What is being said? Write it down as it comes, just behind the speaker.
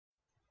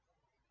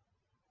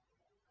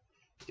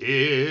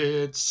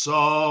It's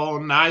so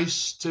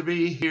nice to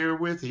be here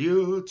with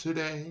you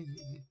today.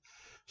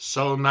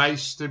 So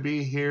nice to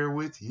be here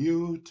with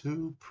you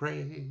to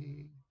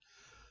pray.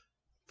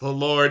 The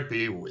Lord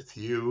be with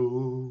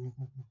you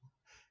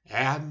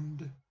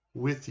and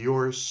with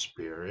your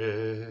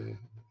spirit.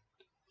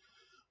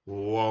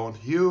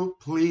 Won't you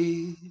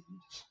please,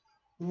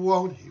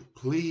 won't you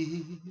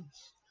please,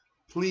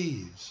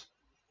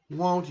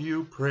 won't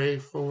you pray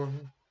for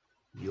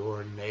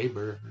your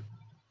neighbor?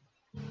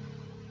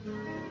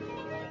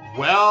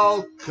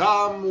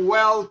 Welcome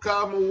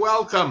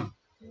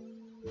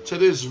to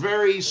this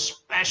very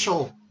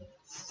special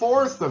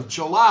 4th of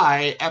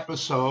July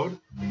episode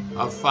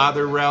of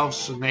Father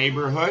Ralph's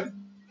Neighborhood.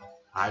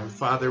 I'm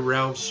Father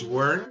Ralph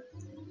Zwern,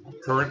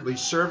 currently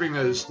serving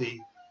as the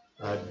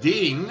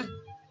Dean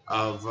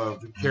of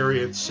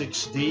Vicariate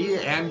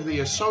 6D and the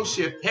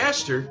Associate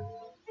Pastor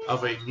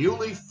of a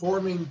newly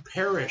forming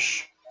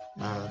parish,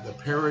 the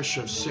parish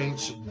of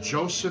Saints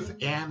Joseph,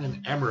 Ann,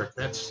 and Emmerich.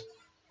 That's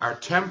our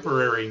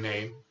temporary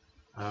name,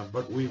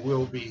 but we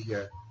will be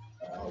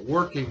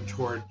working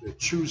toward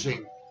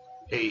choosing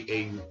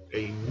a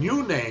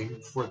new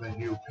name for the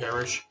new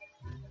parish.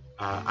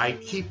 I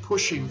keep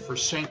pushing for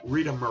St.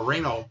 Rita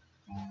Moreno,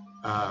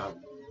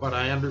 but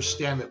I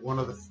understand that one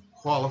of the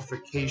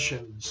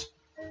qualifications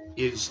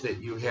is that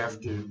you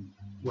have to,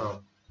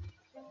 well,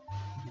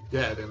 be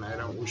dead, and I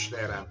don't wish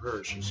that on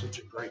her. She's such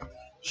a great,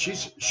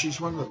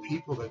 she's one of the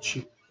people that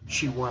she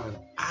won an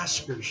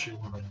Oscar, she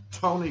won a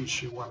Tony,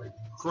 she won a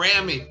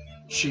Grammy,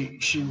 she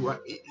won,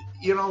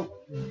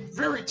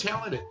 very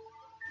talented.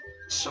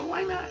 So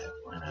why not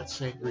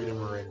St. Rita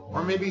Moreno,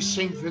 or maybe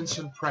St.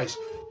 Vincent Price?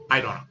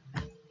 I don't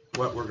know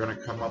what we're going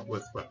to come up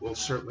with, but we'll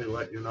certainly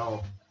let you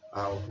know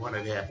when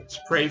it happens.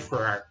 Pray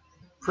for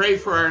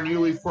our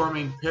newly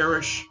forming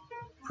parish.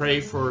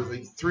 Pray for the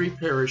 3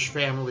 parish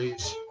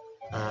families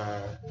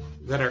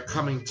that are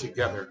coming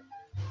together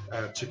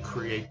to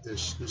create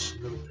this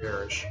new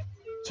parish,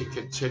 to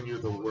continue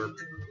the work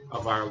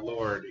of our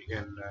Lord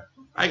in,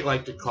 I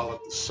like to call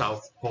it the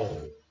South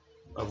Pole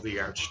of the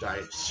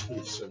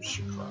Archdiocese of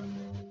Chicago.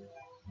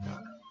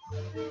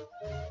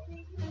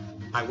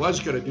 I was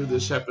going to do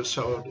this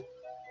episode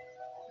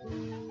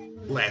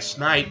last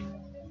night,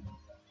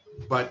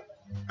 but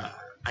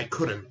I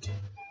couldn't.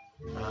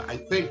 I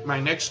think my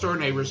next door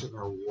neighbors, and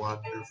they're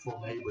wonderful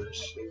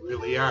neighbors, they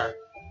really are,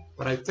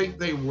 but I think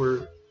they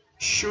were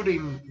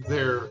shooting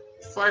their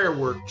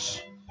fireworks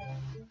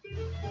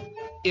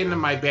into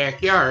my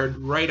backyard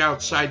right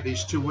outside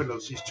these 2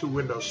 windows. These 2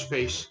 windows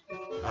face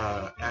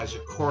as a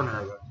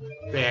corner of the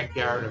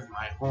backyard of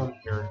my home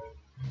here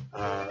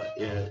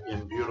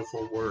in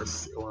beautiful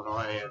Worth,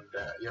 Illinois, and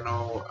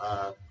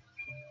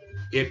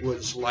it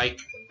was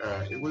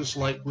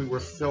like we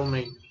were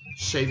filming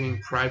Saving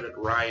Private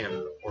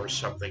Ryan or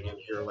something in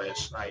here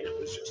last night. It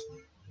was just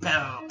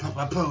pow, pow,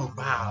 pow, boom,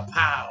 pow,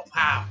 pow,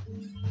 pow.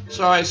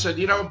 So I said,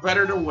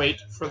 better to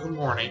wait for the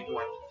morning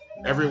when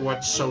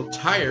everyone's so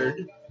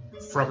tired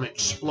from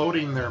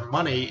exploding their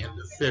money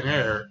into thin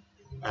air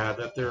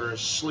that they're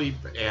asleep,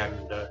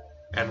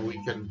 and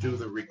we can do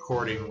the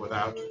recording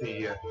without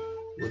the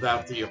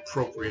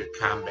appropriate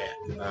combat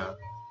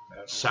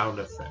sound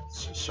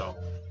effects. So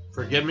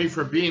forgive me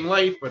for being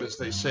late, but as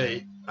they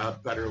say,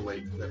 better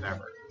late than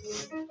never.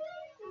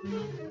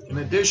 In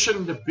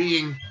addition to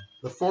being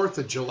the 4th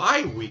of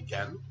July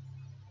weekend,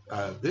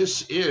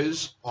 this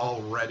is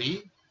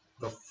already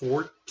the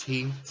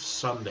 14th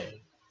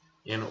Sunday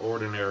in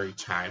ordinary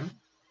time.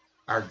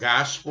 Our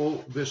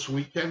gospel this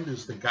weekend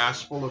is the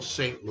Gospel of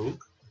St.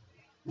 Luke.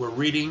 We're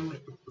reading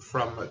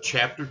from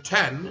chapter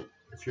 10.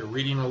 If you're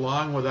reading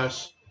along with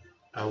us,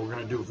 we're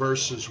going to do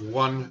verses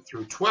 1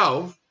 through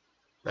 12.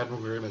 Then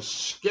we're going to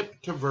skip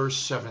to verse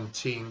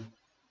 17,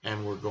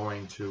 and we're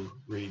going to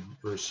read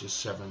verses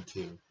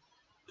 17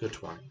 to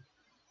 20.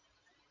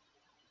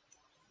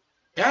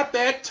 At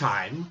that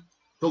time,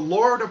 the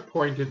Lord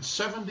appointed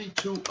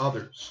 72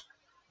 others,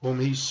 whom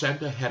he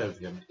sent ahead of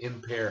him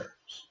in pairs,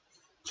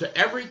 to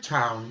every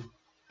town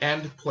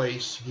and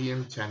place he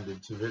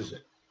intended to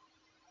visit.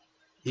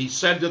 He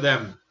said to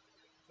them,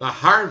 "The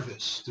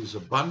harvest is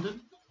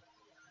abundant,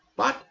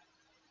 but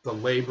the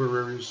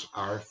laborers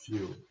are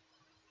few.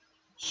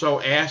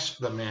 So ask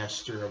the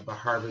master of the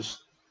harvest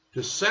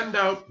to send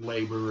out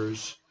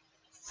laborers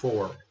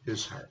for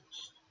his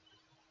harvest.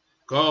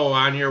 Go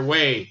on your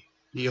way.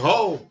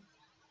 Behold,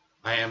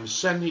 I am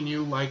sending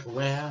you like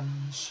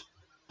lambs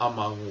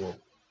among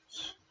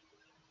wolves.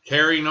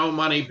 Carry no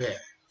money bag,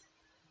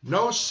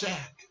 no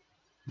sack,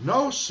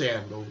 no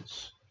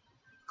sandals.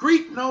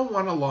 Greet no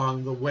one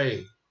along the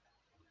way.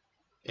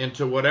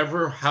 Into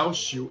whatever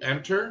house you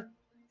enter,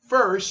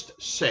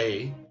 first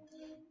say,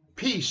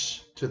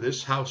 'Peace to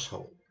this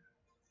household.'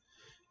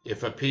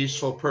 If a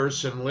peaceful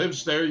person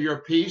lives there, your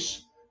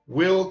peace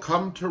will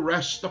come to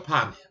rest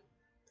upon him.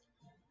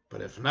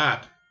 But if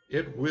not,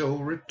 it will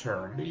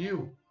return to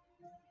you.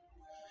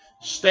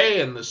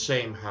 Stay in the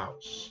same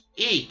house.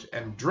 Eat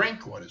and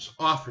drink what is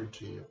offered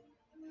to you,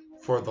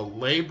 for the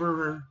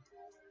laborer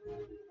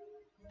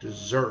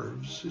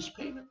deserves his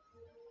payment.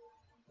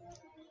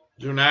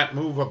 Do not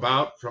move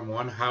about from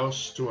one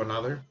house to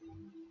another.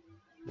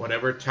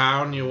 Whatever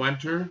town you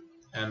enter,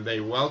 and they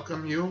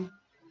welcome you,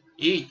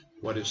 eat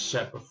what is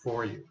set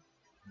before you.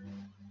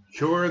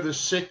 Cure the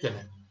sick in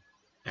it,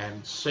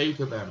 and say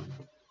to them,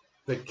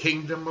 the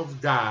kingdom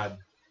of God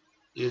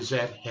is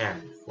at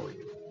hand for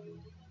you.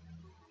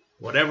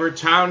 Whatever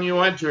town you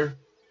enter,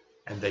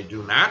 and they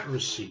do not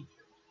receive you,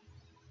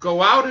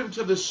 go out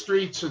into the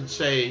streets and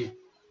say,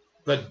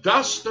 the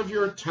dust of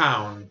your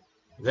town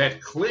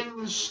that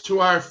clings to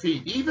our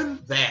feet, even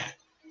that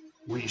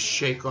we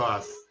shake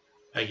off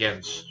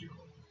against you.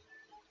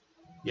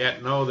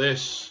 Yet know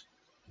this,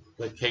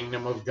 the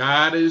kingdom of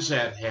God is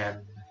at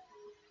hand.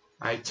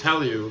 I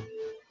tell you,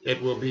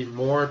 it will be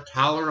more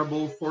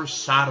tolerable for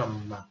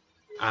Sodom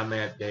on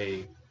that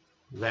day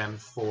than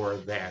for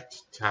that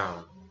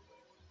town.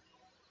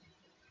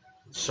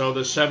 So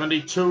the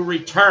 72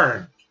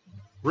 returned,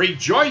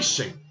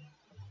 rejoicing,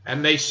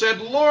 and they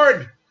said,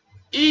 Lord,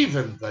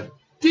 even the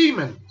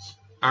demons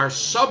are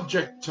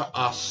subject to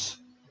us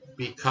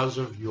because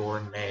of your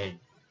name.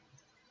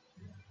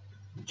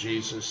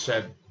 Jesus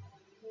said,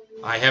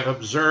 I have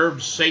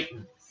observed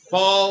Satan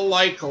fall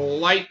like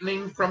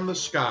lightning from the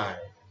sky.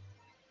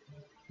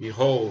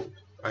 Behold,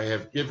 I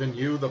have given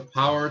you the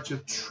power to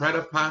tread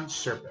upon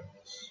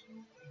serpents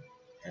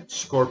and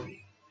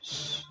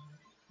scorpions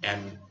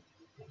and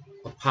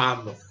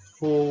upon the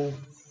full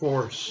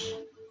force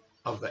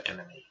of the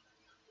enemy,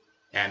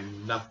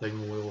 and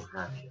nothing will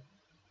harm you.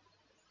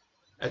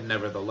 And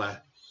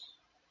nevertheless,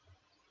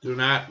 do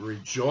not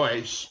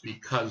rejoice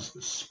because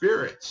the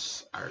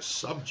spirits are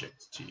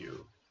subject to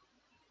you,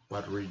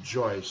 but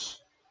rejoice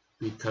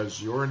because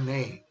your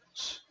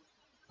names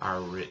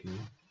are written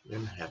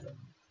in heaven.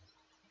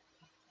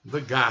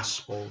 The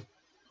gospel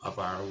of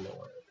our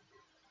Lord.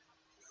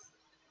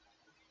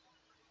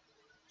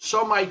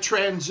 So my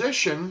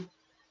transition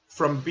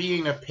from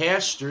being a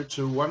pastor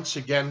to once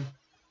again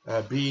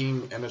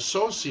being an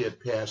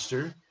associate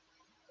pastor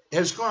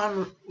has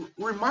gone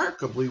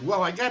remarkably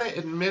well. I got to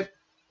admit,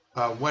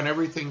 when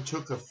everything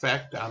took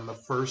effect on the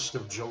 1st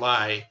of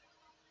July,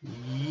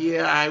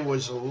 yeah, I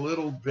was a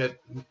little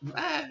bit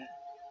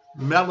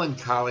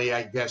melancholy,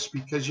 I guess,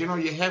 because, you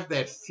have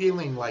that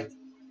feeling like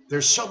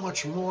there's so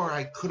much more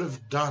I could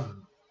have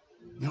done.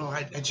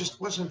 I just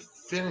wasn't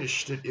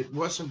finished.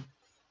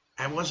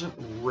 I wasn't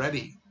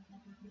ready.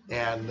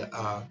 And,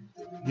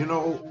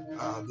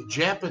 the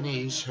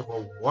Japanese have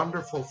a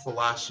wonderful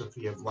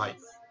philosophy of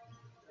life.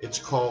 It's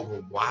called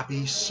the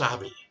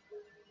wabi-sabi.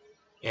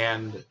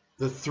 And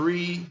the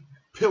 3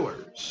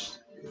 pillars,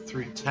 the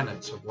 3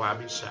 tenets of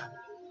wabi-sabi.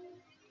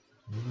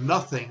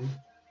 Nothing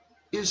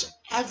is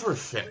ever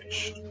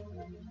finished.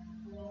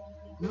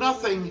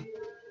 Nothing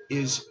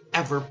is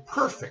ever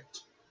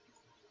perfect.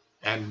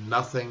 And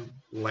nothing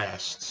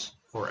lasts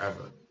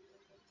forever.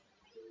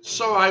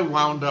 So I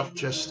wound up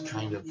just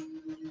kind of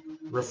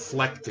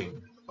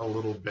reflecting a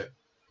little bit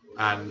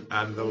on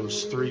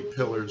those 3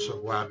 pillars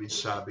of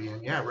wabi-sabi.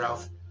 And yeah,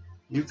 Ralph,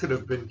 you could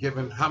have been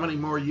given how many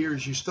more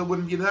years, you still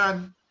wouldn't be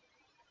done.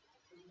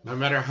 No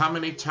matter how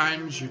many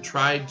times you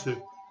tried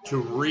to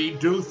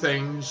redo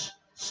things,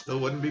 still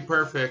wouldn't be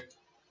perfect.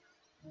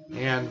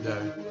 And,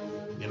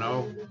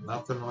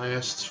 nothing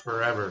lasts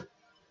forever.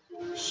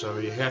 So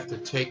you have to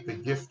take the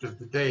gift of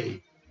the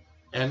day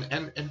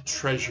and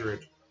treasure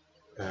it.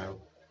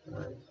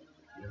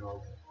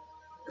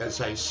 As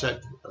I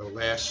said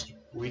last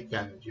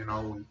weekend,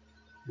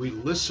 we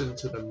listen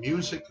to the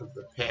music of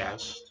the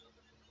past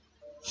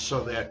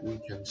so that we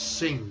can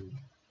sing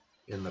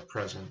in the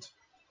present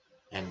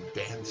and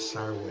dance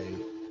our way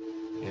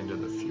into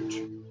the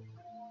future.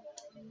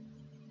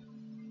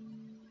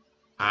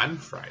 On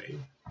Friday,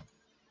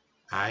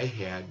 I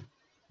had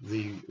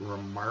the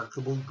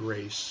remarkable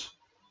grace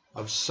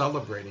of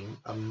celebrating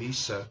a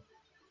Misa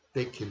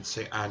de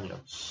 15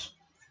 años.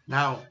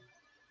 Now,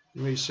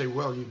 you may say,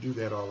 well, you do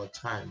that all the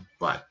time,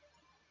 but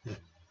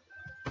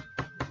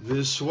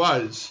this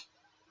was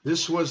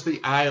the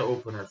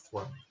eye-opener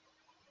for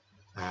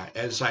me.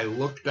 As I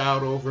looked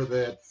out over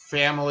that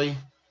family,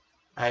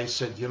 I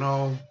said,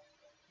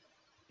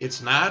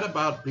 it's not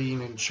about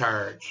being in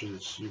charge,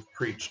 as you've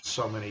preached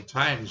so many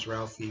times,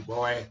 Ralphie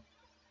boy.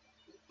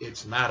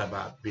 It's not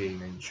about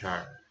being in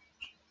charge.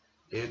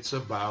 It's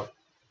about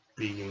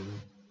being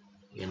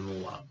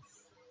in love.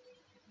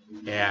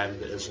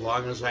 And as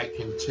long as I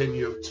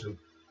continue to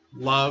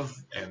love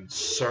and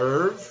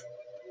serve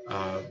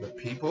the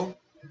people,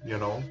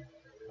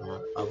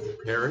 of the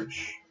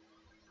parish,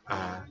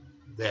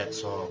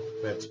 that's all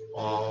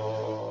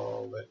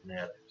that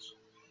matters.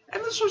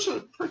 And this was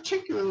a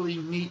particularly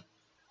neat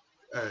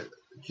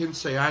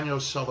 15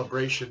 años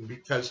celebration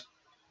because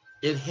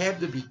it had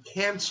to be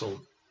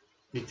canceled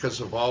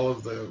because of all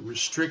of the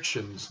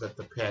restrictions that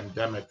the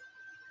pandemic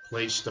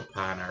placed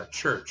upon our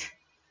church.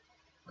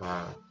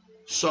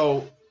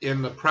 So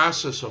in the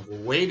process of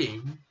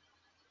waiting,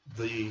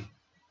 the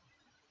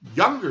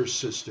younger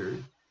sister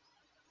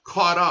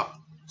caught up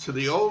to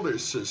the older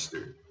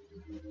sister,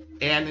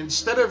 and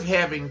instead of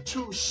having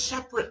 2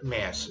 separate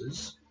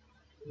masses,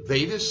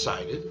 they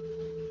decided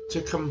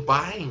to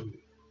combine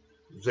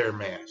their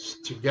mass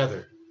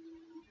together.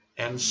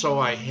 And so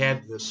I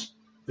had this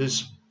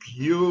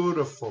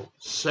beautiful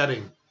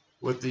setting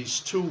with these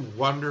two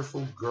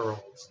wonderful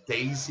girls,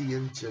 Daisy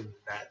and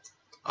Jeanette.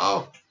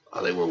 Oh,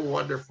 they were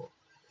wonderful.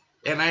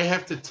 And I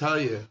have to tell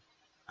you,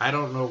 I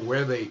don't know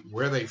where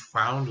they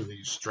found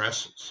these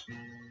dresses.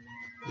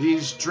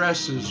 These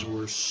dresses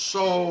were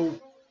so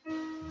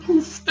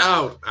poofed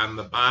out on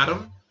the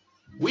bottom.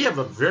 We have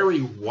a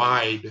very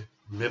wide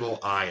middle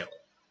aisle.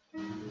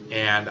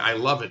 And I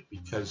love it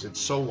because it's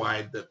so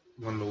wide that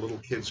when the little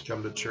kids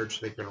come to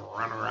church, they can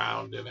run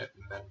around in it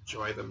and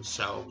enjoy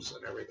themselves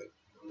and everything.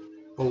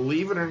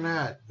 Believe it or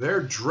not,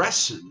 their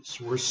dresses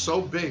were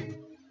so big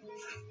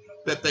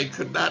that they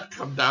could not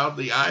come down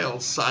the aisle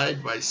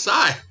side by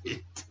side.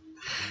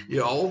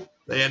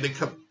 They had to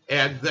come.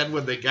 And then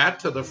when they got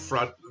to the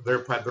front, their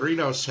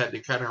padrinos had to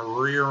kind of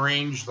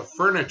rearrange the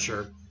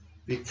furniture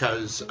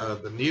because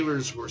the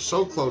kneelers were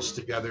so close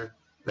together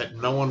that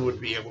no one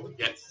would be able to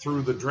get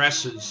through the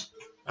dresses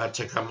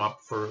to come up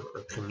for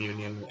a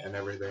communion and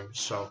everything.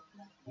 So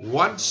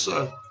once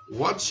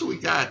we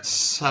got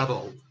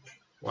settled,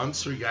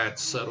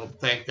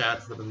 thank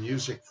God for the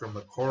music from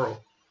the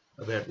choral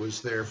that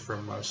was there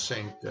from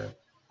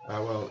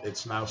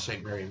it's now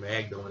St. Mary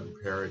Magdalene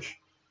Parish.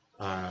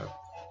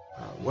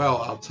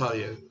 I'll tell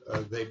you,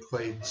 they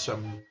played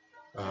some,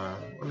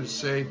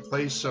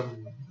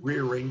 some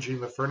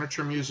rearranging the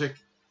furniture music.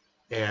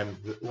 And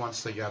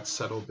once they got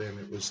settled in,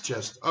 it was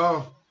just,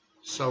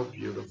 so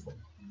beautiful.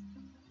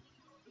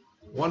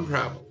 One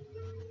problem.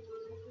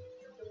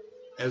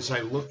 As I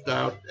looked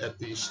out at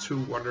these two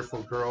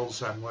wonderful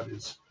girls on what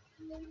is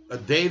a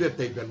day that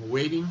they've been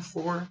waiting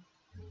for,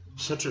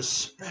 such a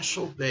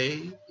special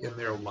day in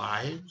their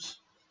lives,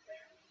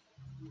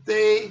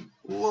 they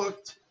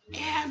looked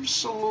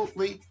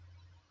absolutely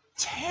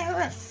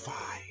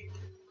terrified,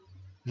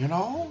 And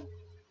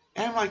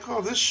I'm like,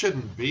 this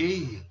shouldn't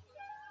be.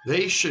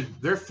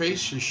 Their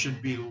faces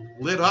should be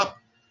lit up.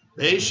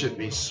 They should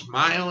be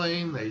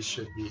smiling. They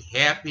should be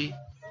happy.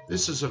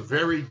 This is a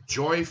very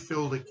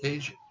joy-filled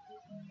occasion.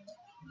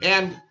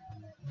 And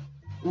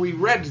we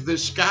read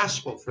this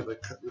gospel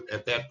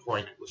at that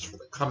point, it was for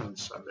the coming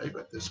Sunday,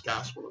 but this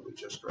gospel that we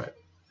just read.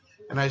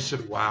 And I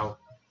said, wow,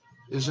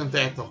 isn't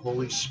that the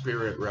Holy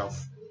Spirit,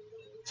 Ralph,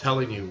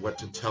 telling you what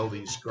to tell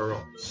these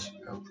girls?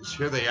 Because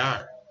here they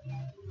are,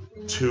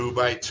 2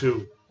 by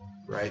 2,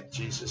 right?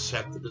 Jesus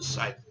sent the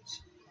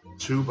disciples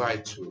 2 by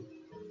 2.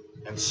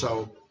 And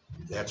so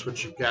that's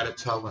what you've got to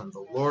tell them.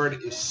 The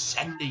Lord is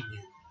sending you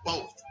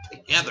both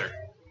together.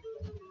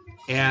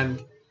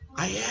 And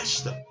I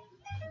asked them,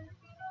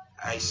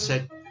 I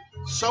said,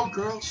 so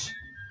girls,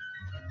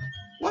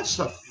 what's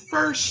the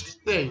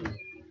first thing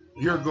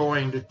you're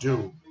going to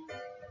do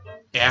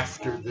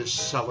after this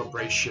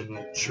celebration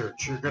in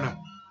church? You're going to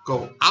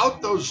go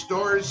out those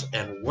doors,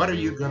 and what are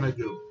you going to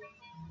do?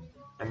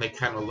 And they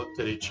kind of looked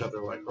at each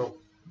other like,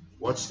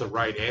 what's the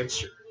right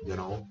answer,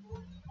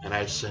 And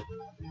I said,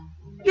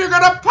 you're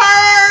going to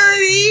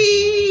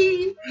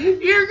party!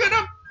 You're going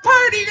to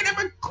party! You're going to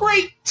have a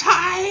great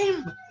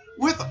time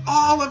with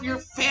all of your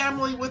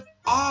family, with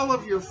all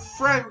of your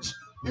friends.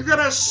 You're going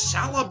to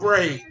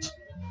celebrate,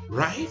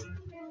 right?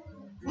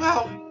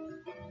 Well,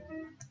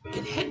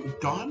 it hadn't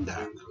dawned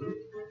on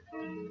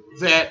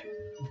them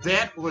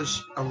that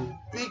was a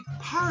big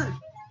part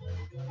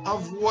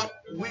of what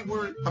we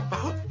were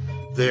about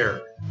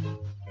there.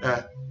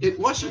 It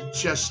wasn't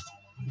just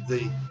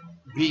the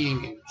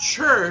being in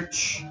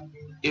church.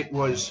 It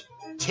was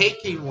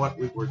taking what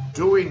we were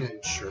doing in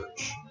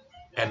church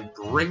and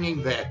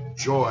bringing that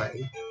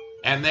joy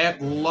and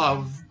that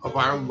love of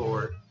our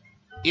Lord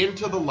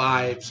into the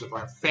lives of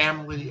our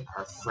family,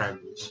 our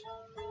friends.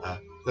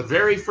 The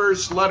very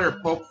first letter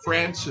Pope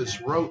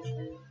Francis wrote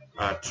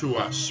to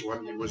us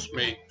when he was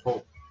made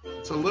Pope.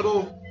 It's a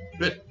little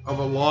bit of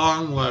a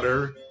long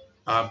letter,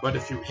 but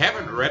if you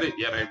haven't read it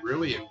yet, I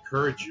really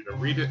encourage you to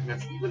read it.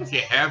 And even if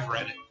you have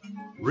read it,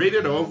 read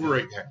it over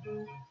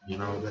again.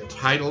 The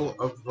title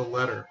of the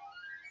letter,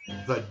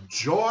 The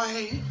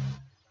Joy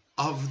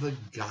of the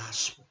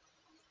Gospel.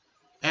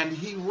 And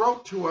he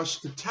wrote to us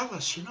to tell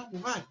us,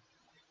 what?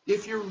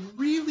 If you're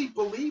really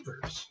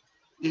believers,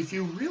 if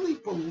you really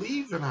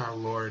believe in our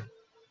Lord,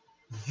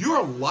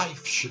 your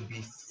life should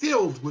be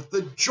filled with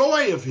the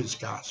joy of his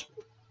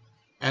gospel.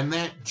 And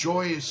that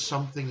joy is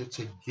something, it's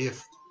a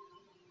gift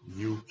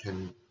you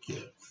can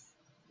give,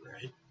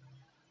 right?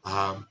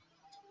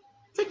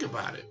 Think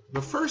about it.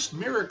 The first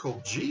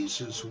miracle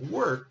Jesus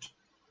worked,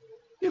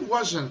 it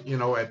wasn't,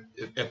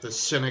 at the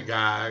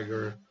synagogue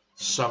or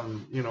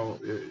some,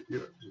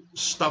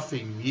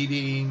 stuffy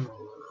meeting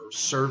or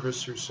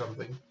service or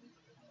something.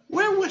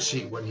 Where was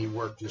he when he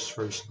worked his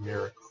first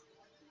miracle?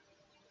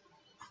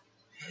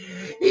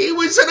 He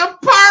was at a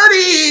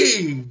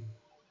party.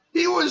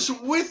 He was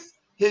with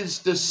his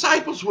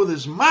disciples, with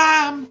his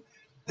mom.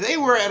 They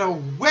were at a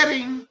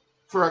wedding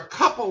for a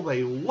couple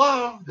they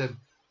loved, and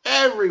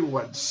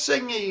everyone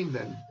singing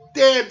and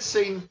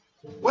dancing.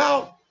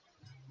 Well,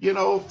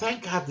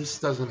 thank God this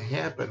doesn't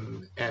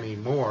happen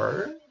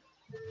anymore.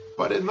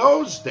 But in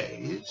those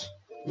days,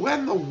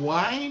 when the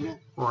wine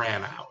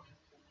ran out,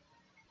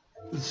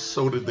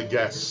 so did the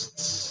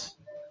guests,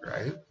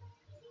 right?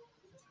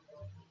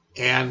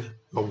 And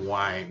the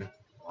wine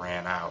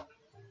ran out.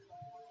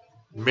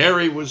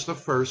 Mary was the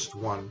first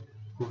one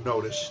who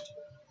noticed,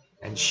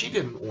 and she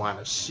didn't want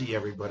to see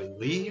everybody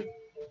leave.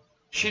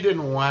 She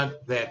didn't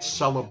want that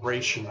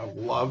celebration of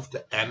love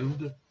to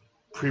end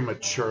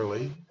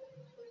prematurely.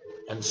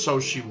 And so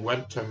she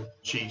went to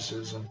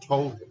Jesus and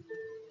told him.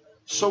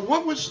 So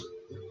what was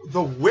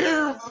the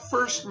where of the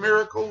first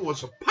miracle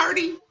was a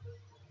party,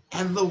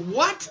 and the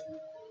what?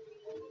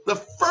 The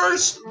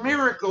first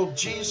miracle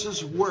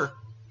Jesus worked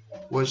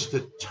was to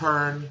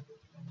turn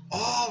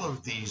all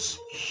of these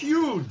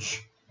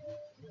huge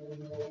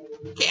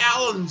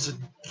gallons and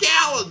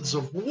gallons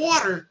of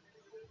water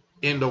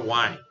into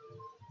wine.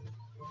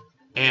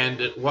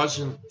 And it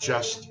wasn't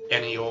just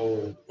any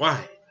old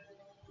wine.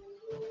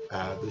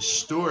 The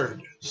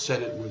steward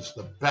said it was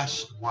the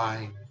best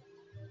wine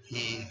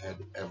he had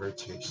ever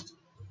tasted.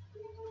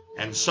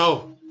 And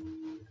so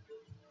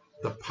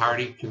the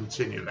party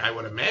continued. I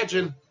would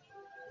imagine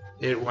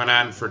it went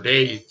on for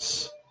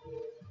days,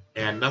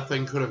 and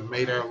nothing could have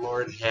made our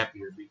Lord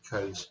happier,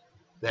 because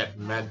that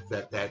meant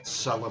that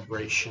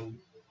celebration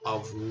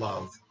of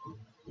love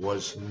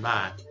was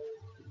not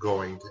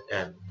going to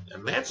end.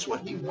 And that's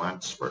what he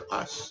wants for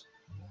us.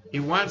 He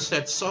wants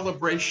that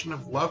celebration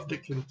of love to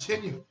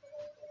continue.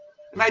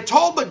 And I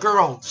told the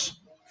girls,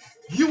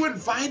 you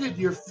invited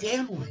your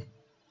family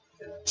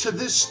to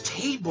this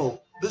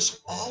table, this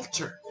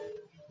altar,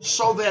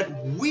 so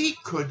that we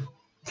could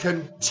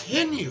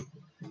continue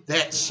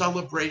that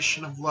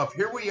celebration of love.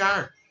 Here we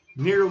are,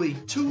 nearly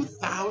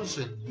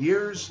 2,000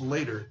 years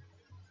later,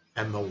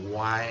 and the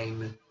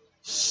wine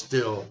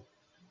still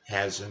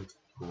hasn't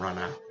run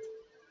out.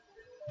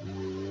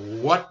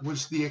 What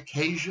was the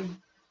occasion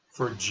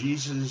for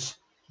Jesus'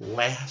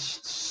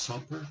 Last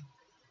Supper,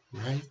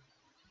 right?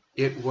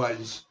 It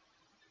was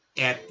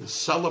at the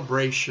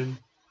celebration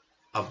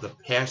of the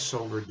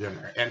Passover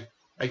dinner. And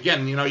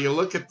again, you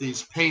look at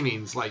these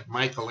paintings like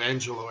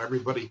Michelangelo,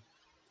 everybody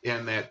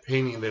in that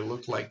painting, they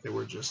looked like they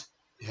were just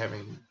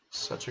having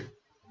such a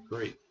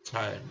great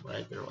time,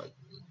 right? They're like,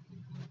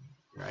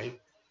 right?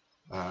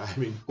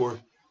 Poor,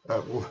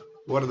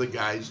 one of the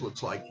guys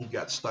looks like he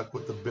got stuck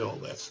with the bill.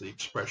 That's the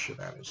expression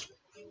on his face.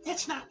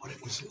 That's not what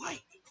it was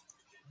like.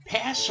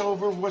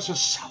 Passover was a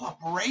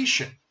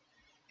celebration.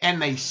 And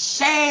they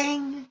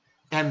sang,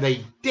 and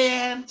they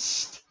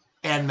danced,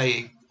 and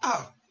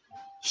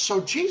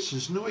so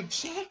Jesus knew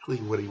exactly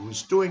what he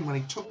was doing when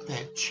he took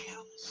that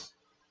chalice,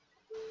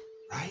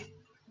 right?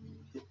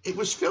 It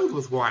was filled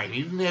with wine.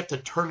 He didn't have to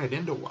turn it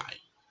into wine.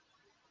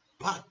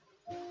 But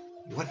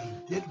what he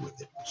did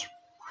with it was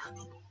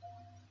remarkable.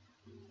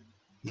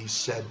 He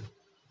said,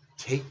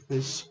 take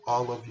this,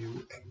 all of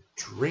you, and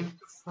drink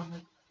from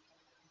it,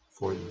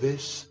 for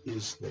this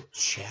is the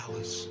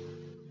chalice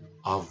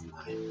of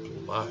my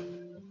blood.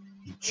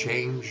 He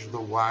changed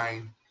the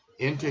wine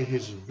into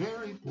his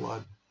very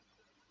blood,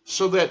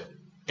 so that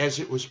as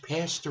it was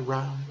passed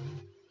around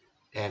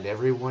and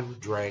everyone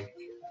drank,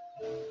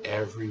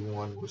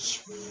 everyone was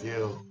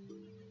filled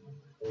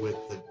with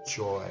the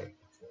joy,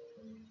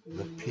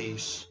 the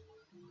peace,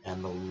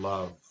 and the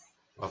love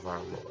of our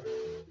Lord.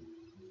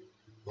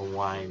 The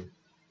wine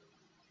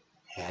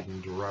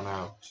hadn't run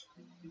out.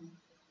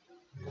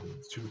 And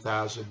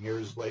 2,000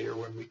 years later,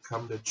 when we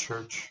come to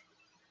church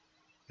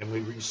and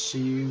we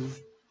receive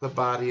the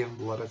body and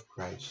blood of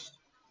Christ,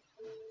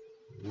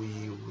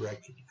 we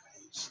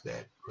recognize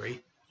that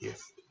great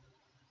gift.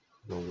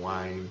 The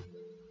wine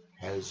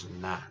has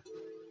not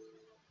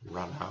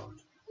run out.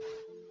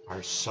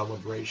 Our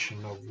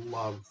celebration of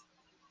love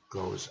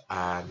goes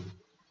on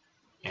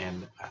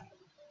and on.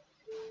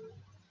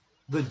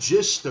 The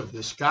gist of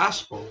this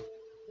gospel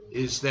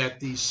is that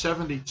these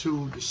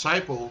 72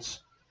 disciples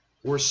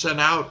were sent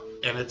out,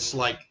 and it's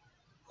like,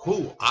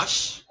 who,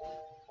 us?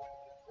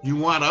 You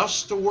want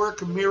us to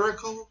work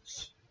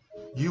miracles?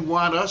 You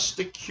want us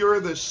to cure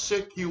the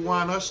sick? You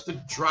want us to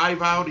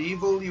drive out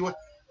evil?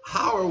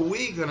 How are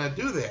we going to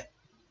do that?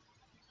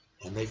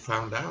 And they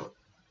found out,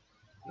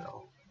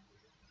 no.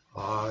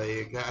 All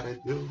you got to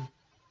do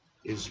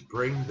is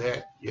bring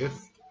that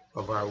gift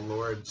of our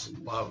Lord's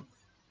love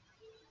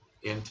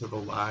into the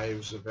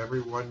lives of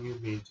everyone you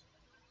meet.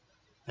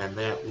 And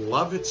that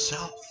love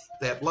itself,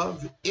 that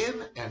love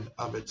in and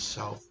of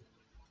itself,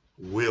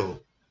 will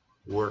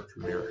work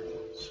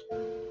miracles.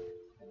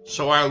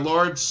 So our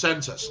Lord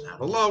sends us, not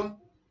alone,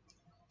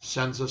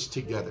 sends us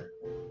together,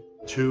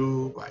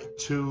 2 by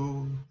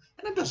 2.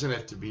 And it doesn't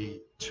have to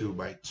be 2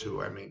 by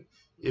 2.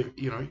 If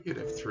you could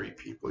have 3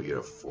 people, you could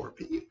have 4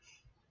 people.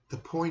 The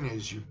point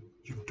is, you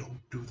don't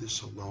do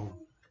this alone.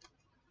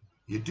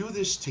 You do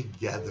this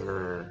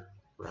together,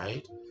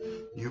 right?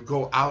 You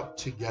go out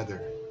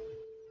together,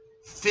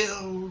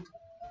 filled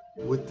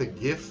with the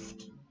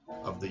gift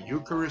of the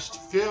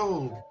Eucharist,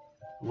 filled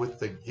with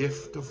the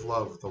gift of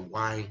love. The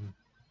wine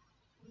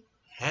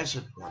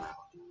hasn't run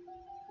out.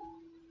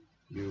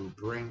 You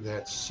bring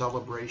that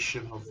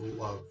celebration of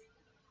love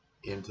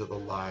into the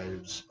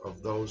lives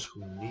of those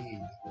who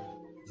need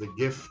the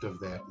gift of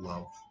that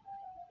love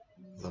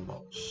the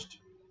most.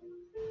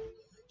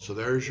 So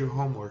there's your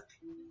homework.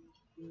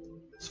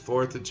 It's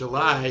 4th of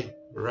July,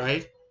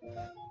 right?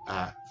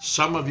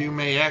 Some of you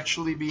may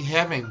actually be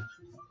having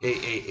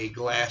a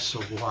glass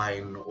of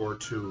wine or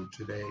two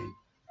today.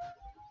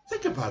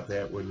 Think about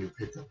that when you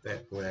pick up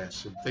that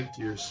glass and think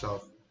to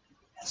yourself,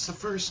 that's the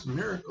first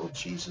miracle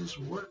Jesus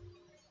worked.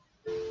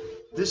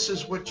 This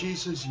is what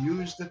Jesus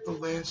used at the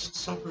Last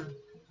Supper.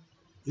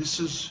 This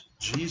is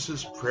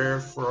Jesus' prayer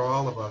for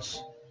all of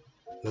us,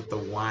 that the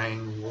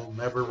wine will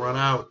never run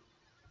out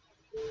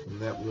and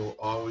that we'll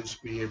always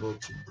be able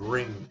to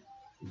bring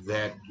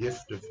that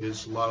gift of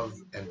his love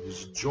and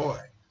his joy,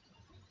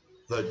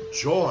 the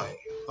joy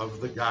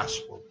of the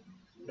gospel,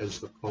 as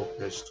the Pope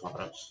has taught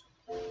us,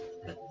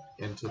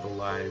 into the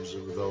lives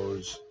of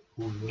those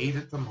who need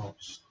it the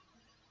most.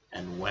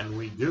 And when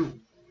we do,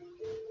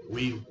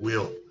 we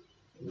will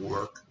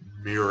work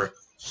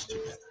miracles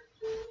together.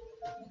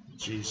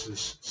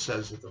 Jesus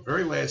says at the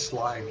very last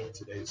line in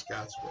today's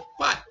gospel,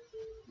 but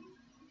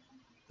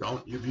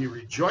don't you be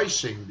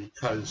rejoicing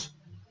because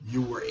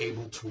you were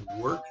able to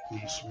work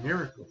these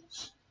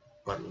miracles,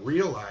 but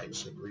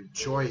realize and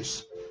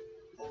rejoice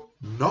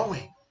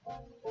knowing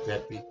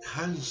that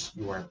because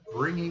you are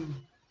bringing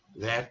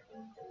that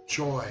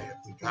joy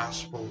of the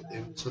gospel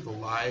into the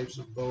lives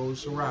of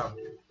those around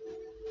you,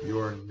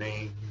 your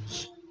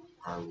names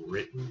are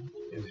written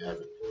in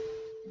heaven.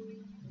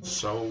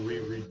 So we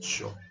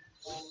rejoice.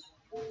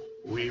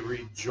 We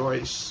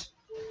rejoice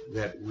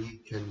that we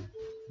can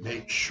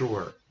make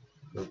sure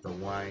that the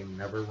wine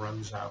never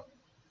runs out,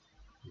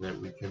 that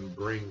we can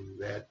bring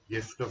that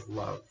gift of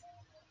love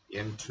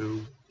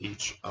into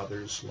each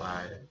other's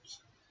lives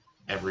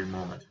every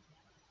moment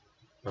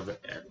of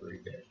every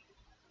day.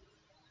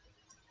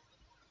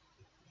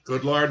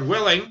 Good Lord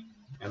willing,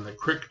 and the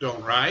creek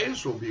don't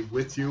rise, will be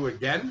with you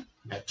again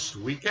next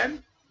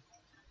weekend.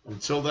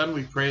 Until then,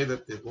 we pray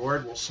that the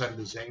Lord will send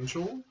his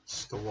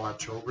angels to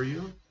watch over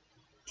you,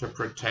 to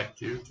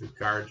protect you, to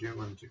guard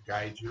you, and to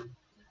guide you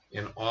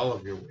in all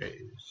of your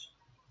ways.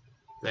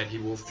 That he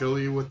will fill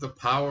you with the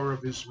power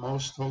of his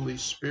most Holy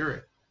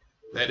Spirit,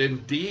 that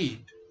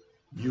indeed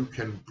you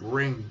can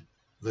bring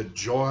the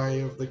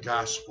joy of the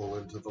gospel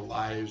into the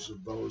lives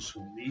of those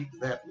who need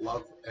that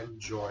love and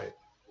joy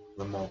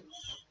the most.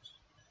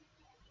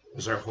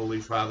 As our Holy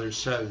Father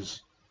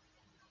says,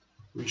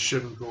 we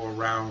shouldn't go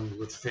around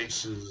with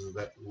faces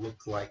that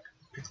look like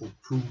pickled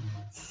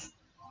prunes.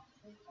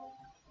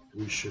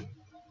 We should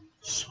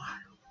smile.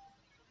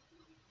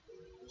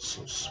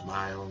 So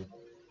smile.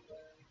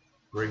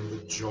 Bring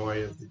the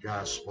joy of the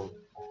gospel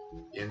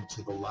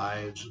into the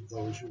lives of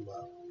those you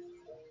love.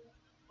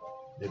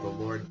 May the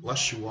Lord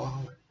bless you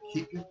all and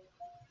keep you.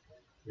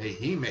 May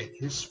he make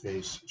his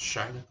face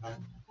shine upon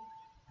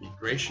you, be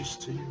gracious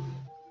to you.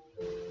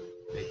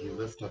 May he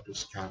lift up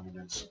his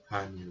countenance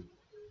upon you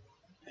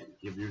and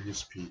give you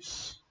his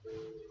peace.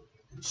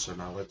 And so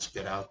now let's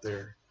get out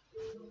there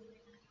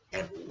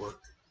and work.